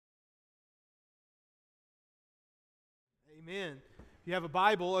Amen. If you have a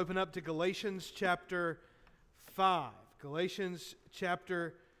Bible, open up to Galatians chapter 5. Galatians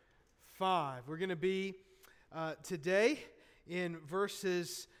chapter 5. We're going to be today in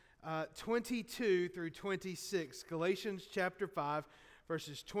verses 22 through 26. Galatians chapter 5,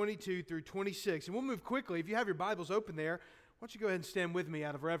 verses 22 through 26. And we'll move quickly. If you have your Bibles open there, why don't you go ahead and stand with me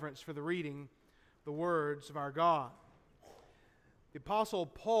out of reverence for the reading the words of our God. The Apostle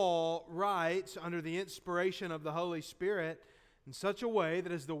Paul writes under the inspiration of the Holy Spirit in such a way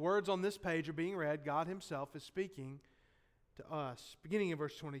that as the words on this page are being read, God Himself is speaking to us. Beginning in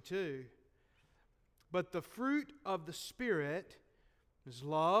verse 22. But the fruit of the Spirit is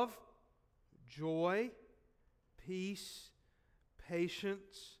love, joy, peace,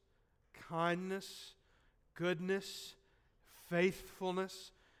 patience, kindness, goodness,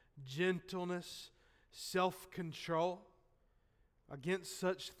 faithfulness, gentleness, self-control. Against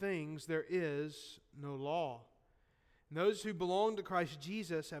such things there is no law. And those who belong to Christ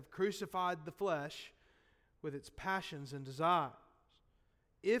Jesus have crucified the flesh with its passions and desires.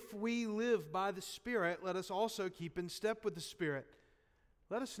 If we live by the Spirit, let us also keep in step with the Spirit.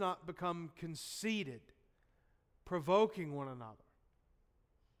 Let us not become conceited, provoking one another,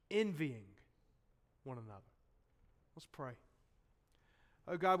 envying one another. Let's pray.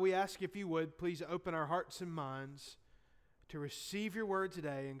 Oh God, we ask if you would, please open our hearts and minds to receive your word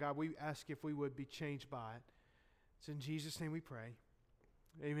today. And God, we ask if we would be changed by it. It's in Jesus' name we pray.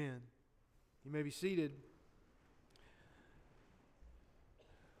 Amen. You may be seated.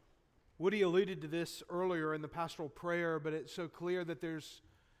 Woody alluded to this earlier in the pastoral prayer, but it's so clear that there's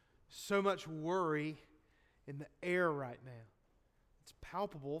so much worry in the air right now. It's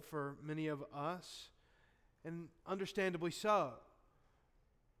palpable for many of us, and understandably so.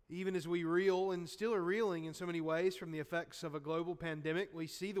 Even as we reel and still are reeling in so many ways from the effects of a global pandemic, we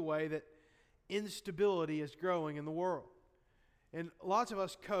see the way that instability is growing in the world. And lots of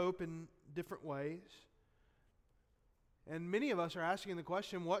us cope in different ways. And many of us are asking the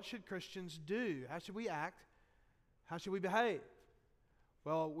question, what should Christians do? How should we act? How should we behave?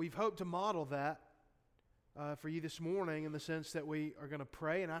 Well, we've hoped to model that for you this morning in the sense that we are going to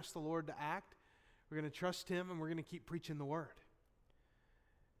pray and ask the Lord to act. We're going to trust Him, and we're going to keep preaching the Word.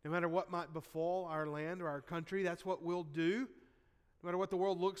 No matter what might befall our land or our country, that's what we'll do. No matter what the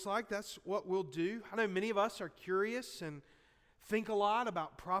world looks like, that's what we'll do. I know many of us are curious and think a lot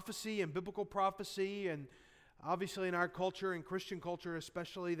about prophecy and biblical prophecy, and obviously in our culture and Christian culture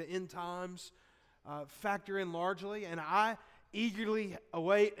especially, the end times factor in largely, and I eagerly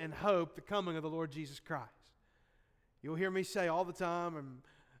await and hope the coming of the Lord Jesus Christ. You'll hear me say all the time,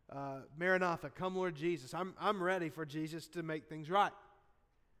 Maranatha, come Lord Jesus. I'm ready for Jesus to make things right.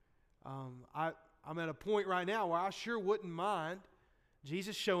 I'm at a point right now where I sure wouldn't mind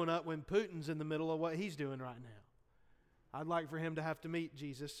Jesus showing up when Putin's in the middle of what he's doing right now. I'd like for him to have to meet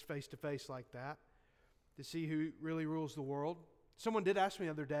Jesus face to face like that to see who really rules the world. Someone did ask me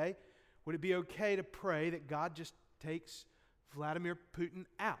the other day, would it be okay to pray that God just takes Vladimir Putin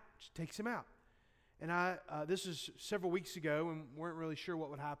out, just takes him out? And this is several weeks ago and weren't really sure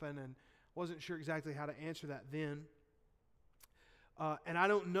what would happen and wasn't sure exactly how to answer that then. And I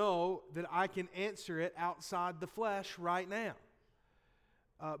don't know that I can answer it outside the flesh right now.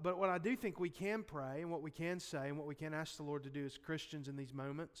 But what I do think we can pray and what we can say and what we can ask the Lord to do as Christians in these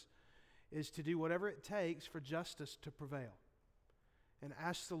moments is to do whatever it takes for justice to prevail. And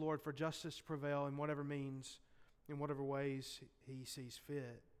ask the Lord for justice to prevail in whatever means, in whatever ways He sees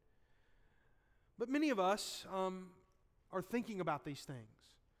fit. But many of us are thinking about these things.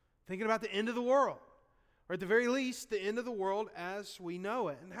 Thinking about the end of the world. Or at the very least, the end of the world as we know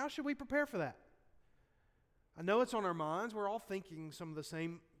it. And how should we prepare for that? I know it's on our minds. We're all thinking some of the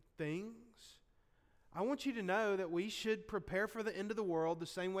same things. I want you to know that we should prepare for the end of the world the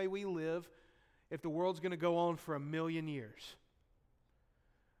same way we live if the world's going to go on for 1,000,000 years.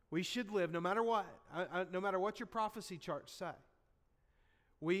 We should live, no matter what, no matter what your prophecy charts say,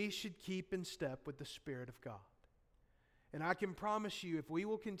 we should keep in step with the Spirit of God. And I can promise you, if we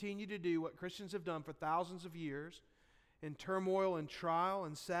will continue to do what Christians have done for thousands of years, in turmoil and trial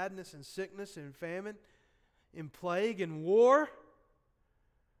and sadness and sickness and famine, in plague and war,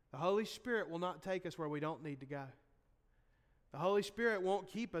 the Holy Spirit will not take us where we don't need to go. The Holy Spirit won't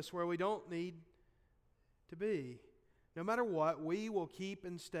keep us where we don't need to be. No matter what, we will keep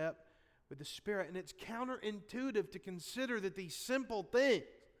in step with the Spirit. And it's counterintuitive to consider that these simple things,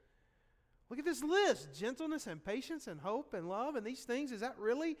 look at this list, gentleness and patience and hope and love and these things. Is that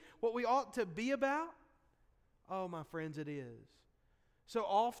really what we ought to be about? Oh, my friends, it is. So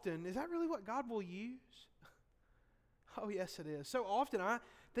often, is that really what God will use? Oh, yes, it is. So often I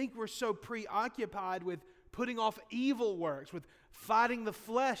think we're so preoccupied with putting off evil works, with fighting the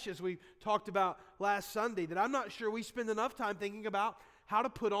flesh, as we talked about last Sunday, that I'm not sure we spend enough time thinking about how to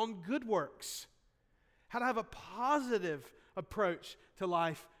put on good works, how to have a positive approach to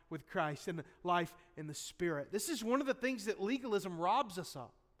life with Christ and life in the Spirit. This is one of the things that legalism robs us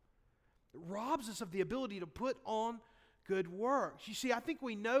of. It robs us of the ability to put on good works. You see, I think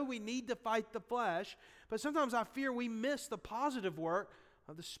we know we need to fight the flesh, but sometimes I fear we miss the positive work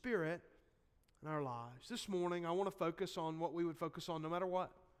of the Spirit in our lives. This morning, I want to focus on what we would focus on no matter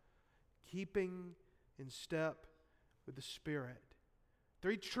what. Keeping in step with the Spirit.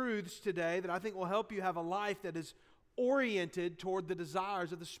 3 truths today that I think will help you have a life that is oriented toward the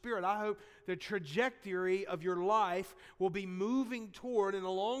desires of the Spirit. I hope the trajectory of your life will be moving toward and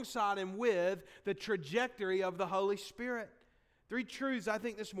alongside and with the trajectory of the Holy Spirit. 3 truths I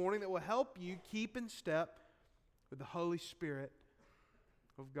think this morning that will help you keep in step with the Holy Spirit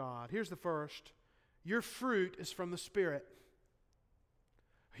of God. Here's the first. Your fruit is from the Spirit.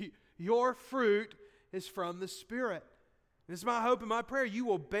 Your fruit is from the Spirit. And it's my hope and my prayer you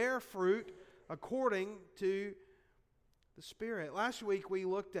will bear fruit according to the Spirit. Last week we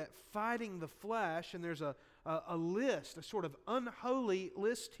looked at fighting the flesh, and there's a list, a sort of unholy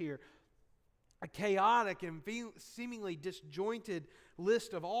list here. A chaotic and seemingly disjointed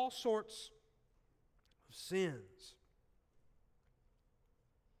list of all sorts of sins.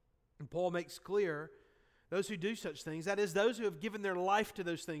 And Paul makes clear those who do such things, that is, those who have given their life to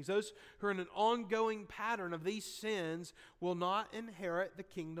those things, those who are in an ongoing pattern of these sins, will not inherit the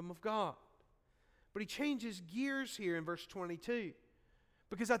kingdom of God. But he changes gears here in verse 22.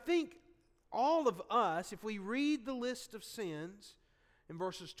 Because I think all of us, if we read the list of sins in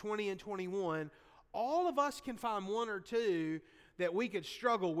verses 20 and 21, all of us can find one or two that we could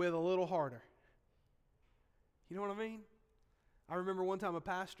struggle with a little harder. You know what I mean? I remember one time a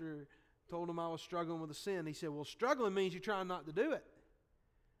pastor told him I was struggling with a sin. He said, well, struggling means you're trying not to do it.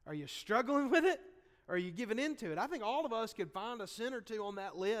 Are you struggling with it? Or are you giving into it? I think all of us could find a sin or two on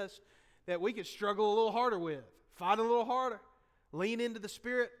that list that we could struggle a little harder with, fight a little harder, lean into the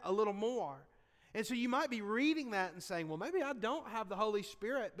Spirit a little more. And so you might be reading that and saying, well, maybe I don't have the Holy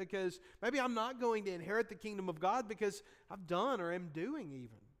Spirit because maybe I'm not going to inherit the kingdom of God because I've done or am doing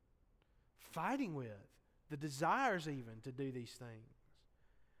even, fighting with the desires even to do these things.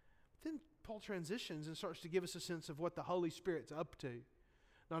 Then Paul transitions and starts to give us a sense of what the Holy Spirit's up to.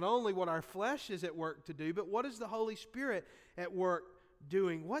 Not only what our flesh is at work to do, but what is the Holy Spirit at work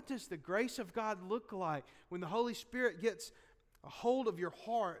doing? What does the grace of God look like when the Holy Spirit gets a hold of your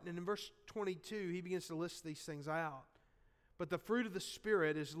heart? And in verse 22, he begins to list these things out. But the fruit of the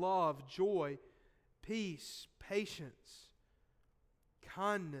Spirit is love, joy, peace, patience,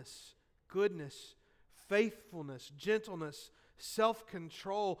 kindness, goodness, faithfulness, gentleness,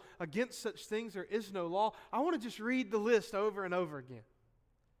 self-control. Against such things there is no law. I want to just read the list over and over again.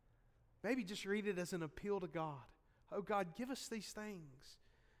 Maybe just read it as an appeal to God. Oh God, give us these things.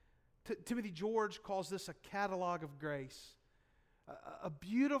 Timothy George calls this a catalog of grace. A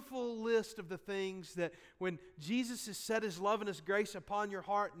beautiful list of the things that when Jesus has set His love and His grace upon your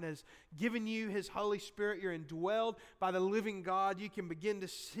heart and has given you His Holy Spirit, you're indwelled by the living God, you can begin to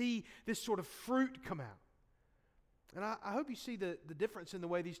see this sort of fruit come out. And I hope you see the difference in the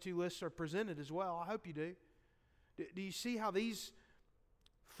way these two lists are presented as well. I hope you do. Do you see how these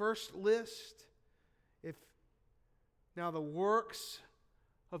first list, if now the works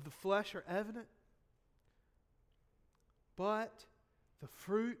of the flesh are evident, but the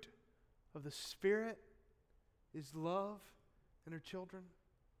fruit of the Spirit is love in her children?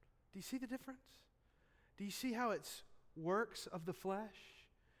 Do you see the difference? Do you see how it's works of the flesh?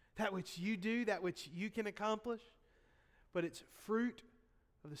 That which you do, that which you can accomplish, but it's fruit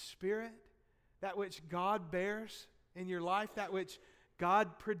of the Spirit, that which God bears in your life, that which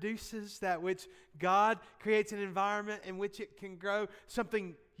God produces, that which God creates an environment in which it can grow,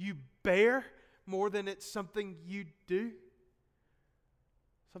 something you bear more than it's something you do,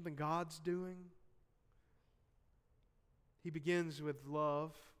 something God's doing. He begins with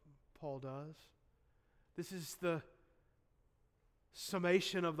love, Paul does. This is the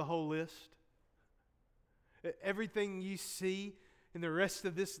summation of the whole list. Everything you see in the rest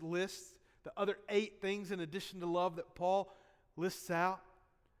of this list, the other 8 things in addition to love that Paul lists out,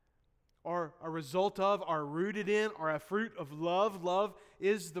 are a result of, are rooted in, are a fruit of love. Love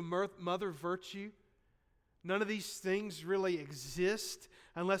is the mother virtue. None of these things really exist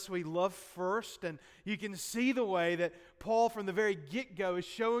unless we love first. And you can see the way that Paul from the very get-go is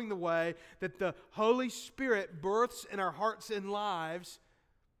showing the way that the Holy Spirit births in our hearts and lives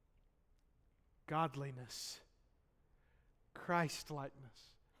godliness, Christ-likeness.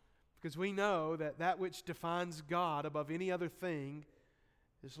 Because we know that that which defines God above any other thing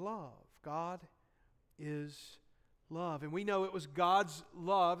is love. God is love. And we know it was God's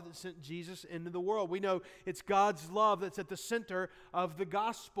love that sent Jesus into the world. We know it's God's love that's at the center of the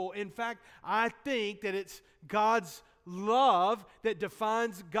gospel. In fact, I think that it's God's love that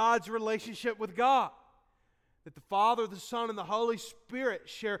defines God's relationship with God. That the Father, the Son, and the Holy Spirit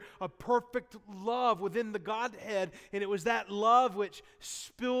share a perfect love within the Godhead. And it was that love which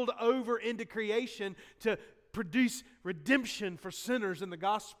spilled over into creation to produce redemption for sinners in the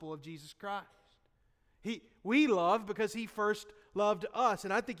gospel of Jesus Christ. We love because He first loved us.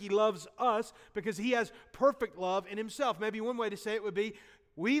 And I think He loves us because He has perfect love in Himself. Maybe one way to say it would be,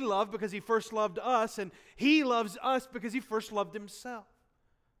 we love because He first loved us, and He loves us because He first loved Himself.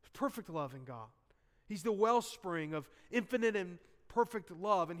 Perfect love in God. He's the wellspring of infinite and perfect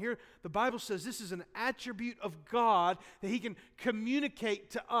love. And here the Bible says this is an attribute of God that He can communicate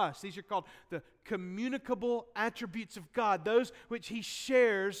to us. These are called the communicable attributes of God, those which He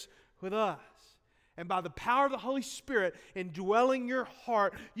shares with us. And by the power of the Holy Spirit indwelling your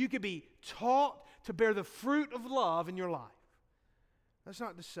heart, you can be taught to bear the fruit of love in your life. That's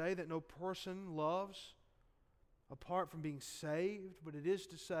not to say that no person loves apart from being saved, but it is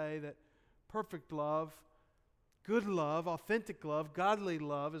to say that perfect love, good love, authentic love, godly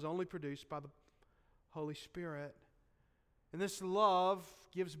love is only produced by the Holy Spirit. And this love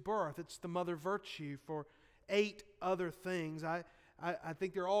gives birth. It's the mother virtue for 8 other things. I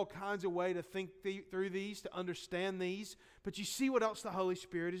think there are all kinds of ways to think through these, to understand these. But you see what else the Holy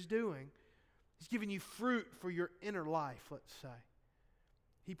Spirit is doing. He's giving you fruit for your inner life, let's say.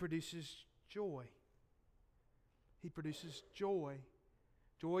 He produces joy. He produces joy.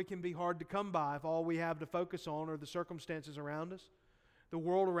 Joy can be hard to come by if all we have to focus on are the circumstances around us, the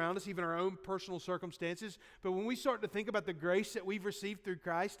world around us, even our own personal circumstances. But when we start to think about the grace that we've received through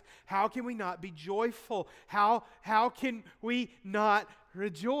Christ, how can we not be joyful? How can we not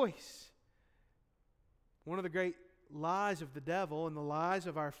rejoice? One of the great lies of the devil and the lies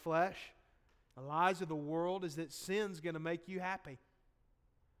of our flesh, the lies of the world, is that sin's going to make you happy.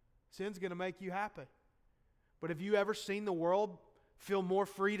 Sin's going to make you happy. But have you ever seen the world feel more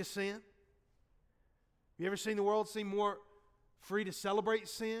free to sin? Have you ever seen the world seem more free to celebrate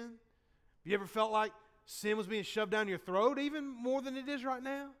sin? Have you ever felt like sin was being shoved down your throat even more than it is right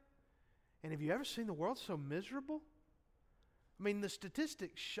now? And have you ever seen the world so miserable? I mean, the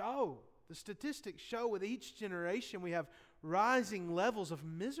statistics show with each generation we have rising levels of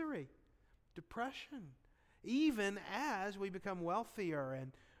misery, depression, even as we become wealthier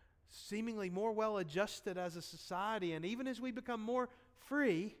and seemingly more well-adjusted as a society, and even as we become more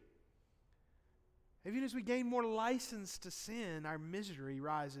free, even as we gain more license to sin, our misery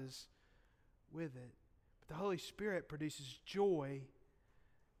rises with it. But the Holy Spirit produces joy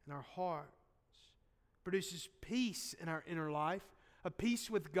in our hearts, produces peace in our inner life, a peace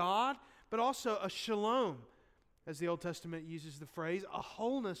with God, but also a shalom, as the Old Testament uses the phrase, a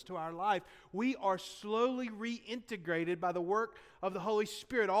wholeness to our life. We are slowly reintegrated by the work of the Holy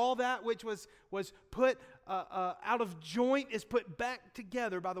Spirit. All that which was put out of joint is put back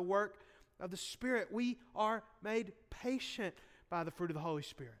together by the work of the Spirit. We are made patient by the fruit of the Holy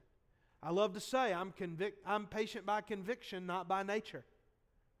Spirit. I love to say I'm patient by conviction, not by nature.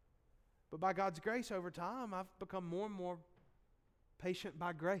 But by God's grace over time, I've become more and more patient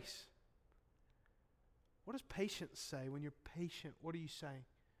by grace. What does patience say? When you're patient, what are you saying?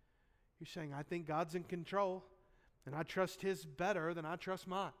 You're saying, I think God's in control, and I trust His better than I trust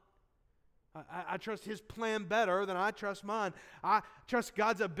mine. I trust His plan better than I trust mine. I trust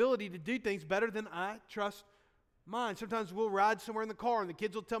God's ability to do things better than I trust mine. Sometimes we'll ride somewhere in the car, and the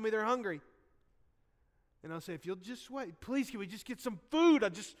kids will tell me they're hungry. And I'll say, if you'll just wait, please, can we just get some food? I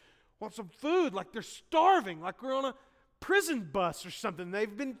just want some food, like they're starving, like we're on a prison bus or something.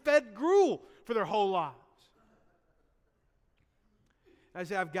 They've been fed gruel for their whole lives. I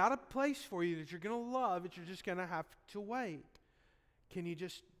say, I've got a place for you that you're going to love, but you're just going to have to wait. Can you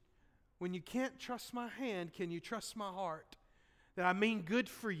just, when you can't trust my hand, can you trust my heart? That I mean good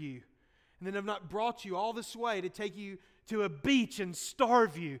for you. And that I've not brought you all this way to take you to a beach and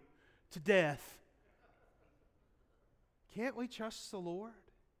starve you to death. Can't we trust the Lord?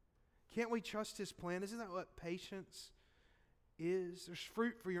 Can't we trust His plan? Isn't that what patience is? There's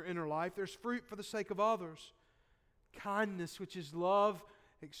fruit for your inner life. There's fruit for the sake of others. Kindness, which is love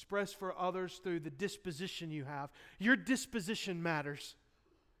expressed for others through the disposition you have. Your disposition matters.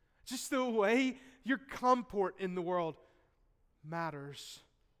 Just the way your comport in the world matters.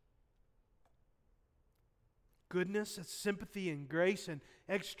 Goodness, that's sympathy and grace and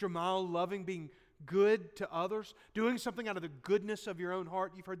extra mile loving, being good to others, doing something out of the goodness of your own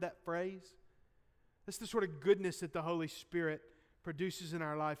heart. You've heard that phrase? That's the sort of goodness that the Holy Spirit produces in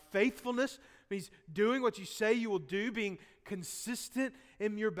our life. Faithfulness means doing what you say you will do, being consistent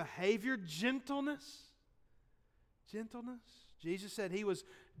in your behavior. Gentleness. Jesus said He was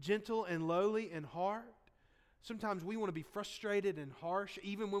gentle and lowly in heart. Sometimes we want to be frustrated and harsh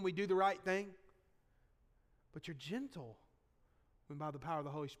even when we do the right thing. But you're gentle when by the power of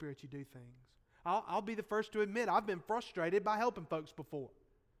the Holy Spirit you do things. I'll be the first to admit I've been frustrated by helping folks before.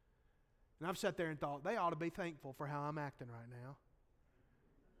 And I've sat there and thought, they ought to be thankful for how I'm acting right now.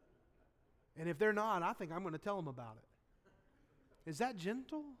 And if they're not, I think I'm going to tell them about it. Is that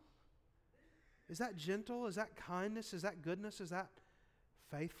gentle? Is that gentle? Is that kindness? Is that goodness? Is that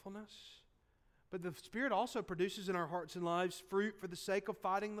faithfulness? But the Spirit also produces in our hearts and lives fruit for the sake of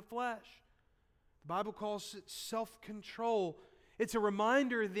fighting the flesh. The Bible calls it self-control. It's a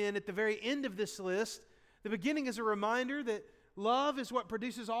reminder then at the very end of this list, the beginning is a reminder that love is what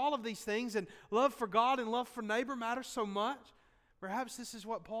produces all of these things, and love for God and love for neighbor matters so much. Perhaps this is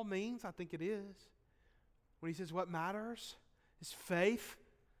what Paul means. I think it is. When he says what matters is faith,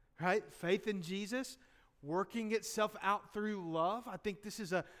 right? Faith in Jesus, working itself out through love. I think this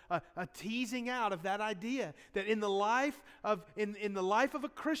is a teasing out of that idea that in the life of a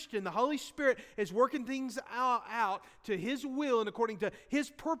Christian, the Holy Spirit is working things out to His will and according to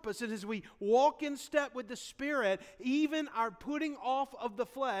His purpose. And as we walk in step with the Spirit, even our putting off of the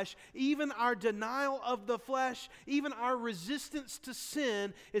flesh, even our denial of the flesh, even our resistance to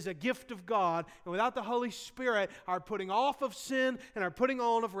sin is a gift of God. And without the Holy Spirit, our putting off of sin and our putting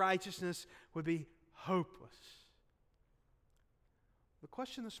on of righteousness would be hopeless. The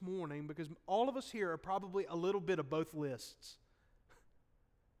question this morning, because all of us here are probably a little bit of both lists.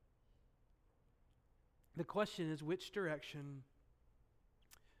 The question is, in which direction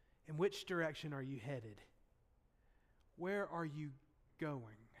are you headed? Where are you going?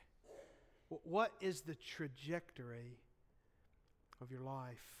 What is the trajectory of your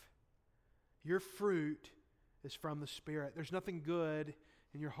life? Your fruit is from the Spirit. There's nothing good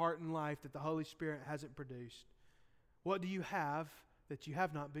in your heart and life that the Holy Spirit hasn't produced. What do you have that you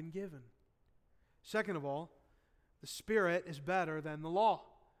have not been given? Second of all, the Spirit is better than the law.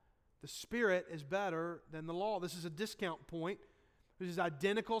 The Spirit is better than the law. This is a discount point. This is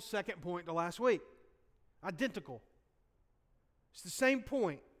identical second point to last week. Identical. It's the same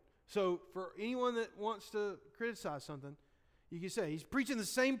point. So for anyone that wants to criticize something, you can say, he's preaching the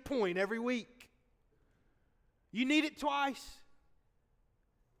same point every week. You need it twice.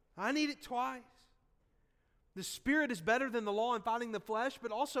 I need it twice. The Spirit is better than the law in fighting the flesh,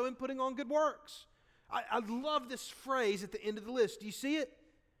 but also in putting on good works. I love this phrase at the end of the list. Do you see it?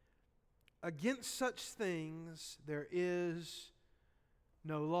 Against such things there is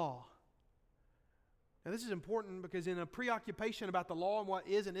no law. Now this is important because in a preoccupation about the law and what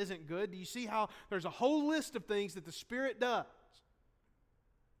is and isn't good, do you see how there's a whole list of things that the Spirit does?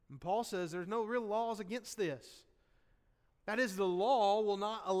 And Paul says there's no real laws against this. That is, the law will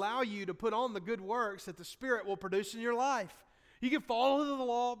not allow you to put on the good works that the Spirit will produce in your life. You can follow the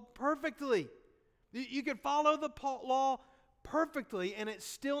law perfectly. You can follow the law perfectly, and it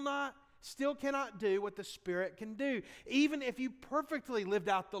still cannot do what the Spirit can do. Even if you perfectly lived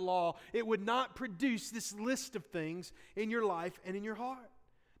out the law, it would not produce this list of things in your life and in your heart.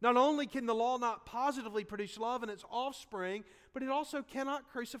 Not only can the law not positively produce love and its offspring, but it also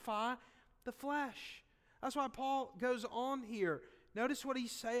cannot crucify the flesh. That's why Paul goes on here. Notice what he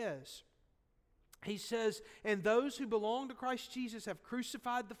says. He says, and those who belong to Christ Jesus have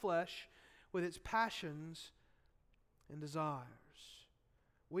crucified the flesh with its passions and desires.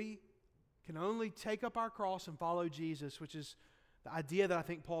 We can only take up our cross and follow Jesus, which is the idea that I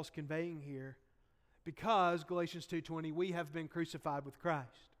think Paul's conveying here, because, Galatians 2:20, we have been crucified with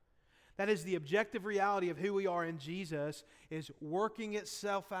Christ. That is the objective reality of who we are in Jesus, is working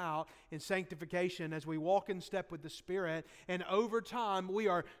itself out in sanctification as we walk in step with the Spirit. And over time, we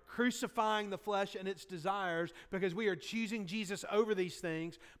are crucifying the flesh and its desires because we are choosing Jesus over these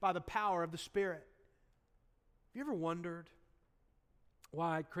things by the power of the Spirit. Have you ever wondered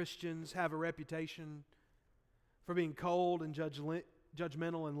why Christians have a reputation for being cold and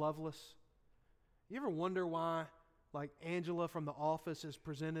judgmental and loveless? You ever wonder why, like Angela from The Office is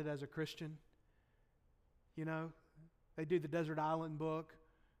presented as a Christian? You know, they do the Desert Island book,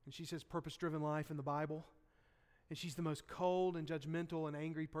 and she says purpose-driven life in the Bible. And she's the most cold and judgmental and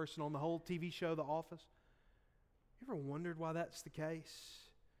angry person on the whole TV show, The Office. You ever wondered why that's the case?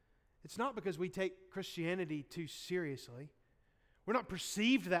 It's not because we take Christianity too seriously. We're not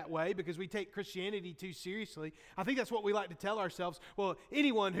perceived that way because we take Christianity too seriously. I think that's what we like to tell ourselves. Well,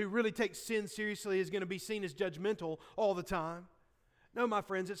 anyone who really takes sin seriously is going to be seen as judgmental all the time. No, my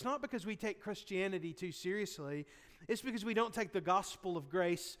friends, it's not because we take Christianity too seriously. It's because we don't take the gospel of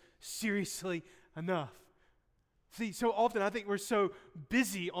grace seriously enough. See, so often I think we're so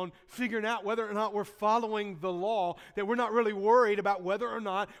busy on figuring out whether or not we're following the law that we're not really worried about whether or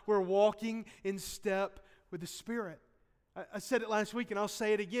not we're walking in step with the Spirit. I said it last week and I'll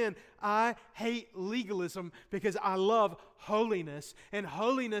say it again. I hate legalism because I love holiness. And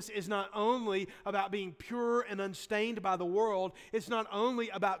holiness is not only about being pure and unstained by the world. It's not only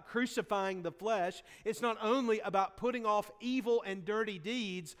about crucifying the flesh. It's not only about putting off evil and dirty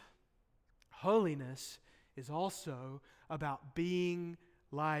deeds. Holiness is also about being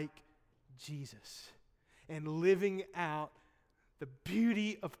like Jesus and living out the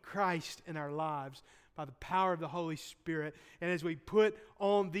beauty of Christ in our lives by the power of the Holy Spirit. And as we put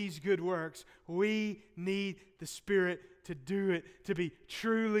on these good works, we need the Spirit to do it, to be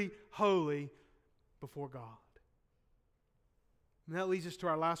truly holy before God. And that leads us to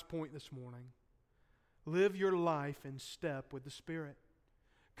our last point this morning. Live your life in step with the Spirit.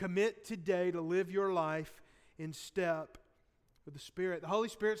 Commit today to live your life in step with the Spirit. The Holy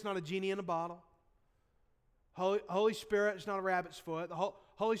Spirit's not a genie in a bottle. Holy Spirit is not a rabbit's foot. The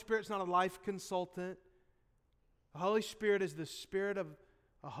Holy Spirit's not a life consultant. The Holy Spirit is the Spirit of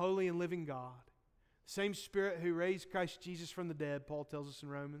a holy and living God. The same Spirit who raised Christ Jesus from the dead, Paul tells us in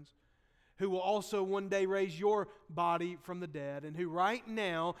Romans, who will also one day raise your body from the dead, and who right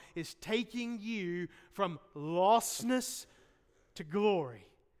now is taking you from lostness to glory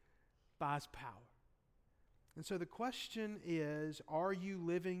by His power. And so the question is, are you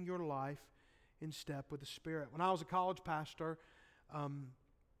living your life in step with the Spirit? When I was a college pastor,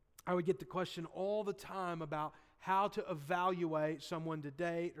 I would get the question all the time about how to evaluate someone to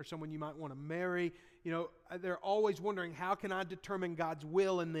date or someone you might want to marry. You know, they're always wondering, how can I determine God's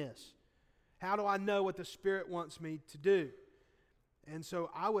will in this? How do I know what the Spirit wants me to do? And so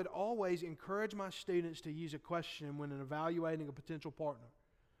I would always encourage my students to use a question when evaluating a potential partner.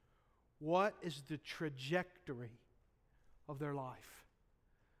 What is the trajectory of their life?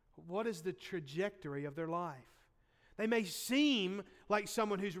 What is the trajectory of their life? They may seem like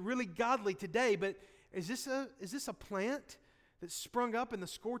someone who's really godly today, but is this a plant that sprung up in the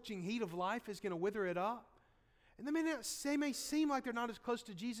scorching heat of life is going to wither it up? And they may seem like they're not as close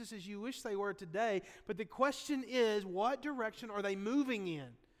to Jesus as you wish they were today, but the question is, what direction are they moving in?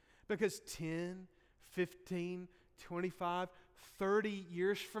 Because 10, 15, 25, 30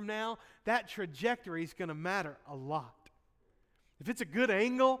 years from now, that trajectory is going to matter a lot. If it's a good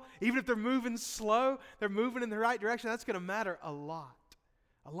angle, even if they're moving slow, they're moving in the right direction, that's going to matter a lot.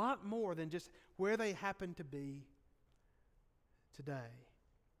 A lot more than just where they happen to be today.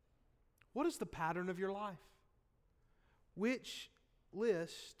 What is the pattern of your life? Which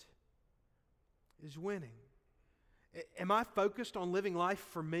list is winning? Am I focused on living life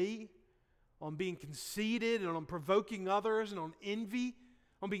for me? On being conceited and on provoking others and on envy?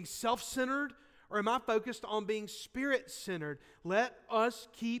 On being self-centered? Or am I focused on being Spirit-centered? Let us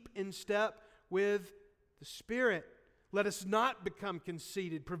keep in step with the Spirit. Let us not become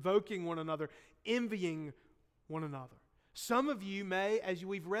conceited, provoking one another, envying one another. Some of you may, as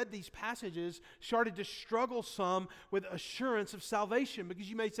we've read these passages, started to struggle some with assurance of salvation, because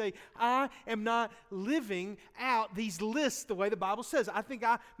you may say, I am not living out these lists the way the Bible says. I think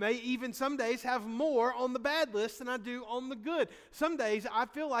I may even some days have more on the bad list than I do on the good. Some days I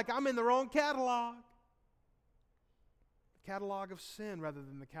feel like I'm in the wrong catalog. The catalog of sin rather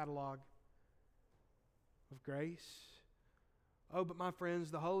than the catalog of grace. Oh, but my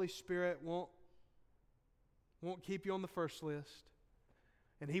friends, the Holy Spirit won't keep you on the first list,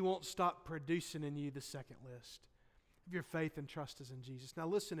 and He won't stop producing in you the second list. If your faith and trust is in Jesus. Now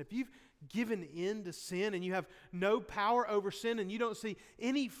listen, if you've given in to sin and you have no power over sin and you don't see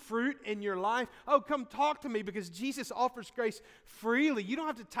any fruit in your life, oh, come talk to me, because Jesus offers grace freely. You don't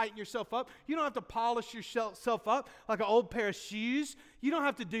have to tighten yourself up. You don't have to polish yourself up like an old pair of shoes. You don't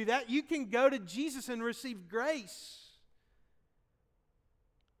have to do that. You can go to Jesus and receive grace.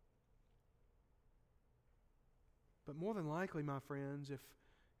 But more than likely, my friends, if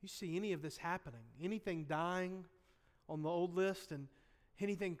you see any of this happening, anything dying on the old list and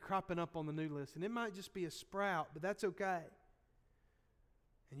anything cropping up on the new list, and it might just be a sprout, but that's okay.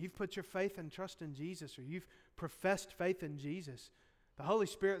 And you've put your faith and trust in Jesus, or you've professed faith in Jesus, the Holy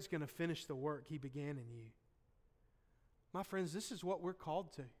Spirit's going to finish the work He began in you. My friends, this is what we're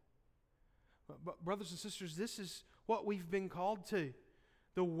called to. But brothers and sisters, this is what we've been called to.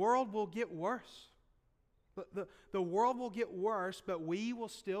 The world will get worse. The world will get worse, but we will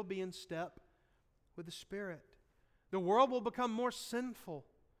still be in step with the Spirit. The world will become more sinful,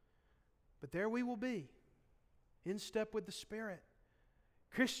 but there we will be, in step with the Spirit.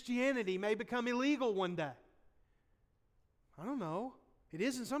 Christianity may become illegal one day. I don't know. It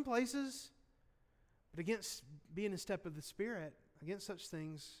is in some places. But against being in step with the Spirit, against such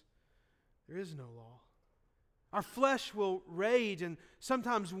things, there is no law. Our flesh will rage and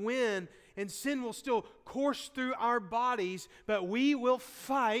sometimes win, and sin will still course through our bodies, but we will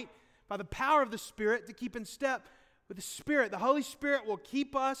fight by the power of the Spirit to keep in step with the Spirit. The Holy Spirit will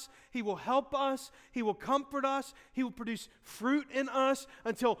keep us. He will help us. He will comfort us. He will produce fruit in us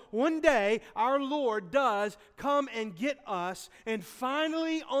until one day our Lord does come and get us. And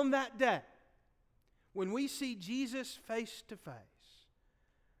finally on that day, when we see Jesus face to face,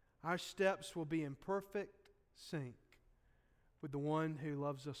 our steps will be in perfect sync with the one who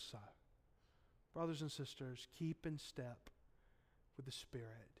loves us so. Brothers and sisters, keep in step with the Spirit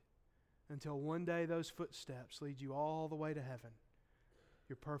until one day those footsteps lead you all the way to heaven,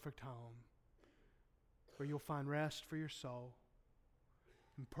 your perfect home, where you'll find rest for your soul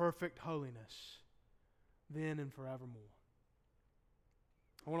and perfect holiness then and forevermore.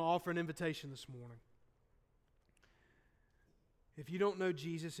 I want to offer an invitation this morning. If you don't know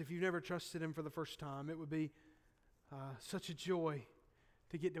Jesus, if you've never trusted Him for the first time, it would be such a joy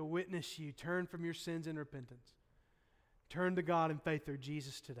to get to witness you turn from your sins in repentance. Turn to God in faith through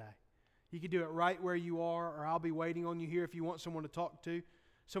Jesus today. You can do it right where you are, or I'll be waiting on you here if you want someone to talk to,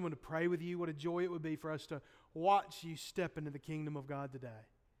 someone to pray with you. What a joy it would be for us to watch you step into the kingdom of God today.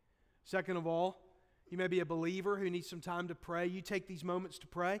 Second of all, you may be a believer who needs some time to pray. You take these moments to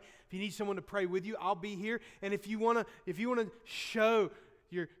pray. If you need someone to pray with you, I'll be here. And if you want to show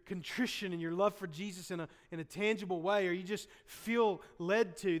your contrition and your love for Jesus in a tangible way, or you just feel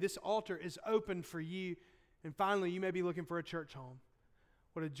led to, this altar is open for you. And finally, you may be looking for a church home.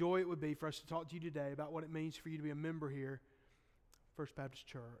 What a joy it would be for us to talk to you today about what it means for you to be a member here, First Baptist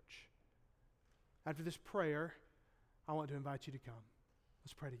Church. After this prayer, I want to invite you to come.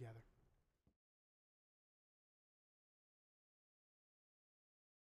 Let's pray together.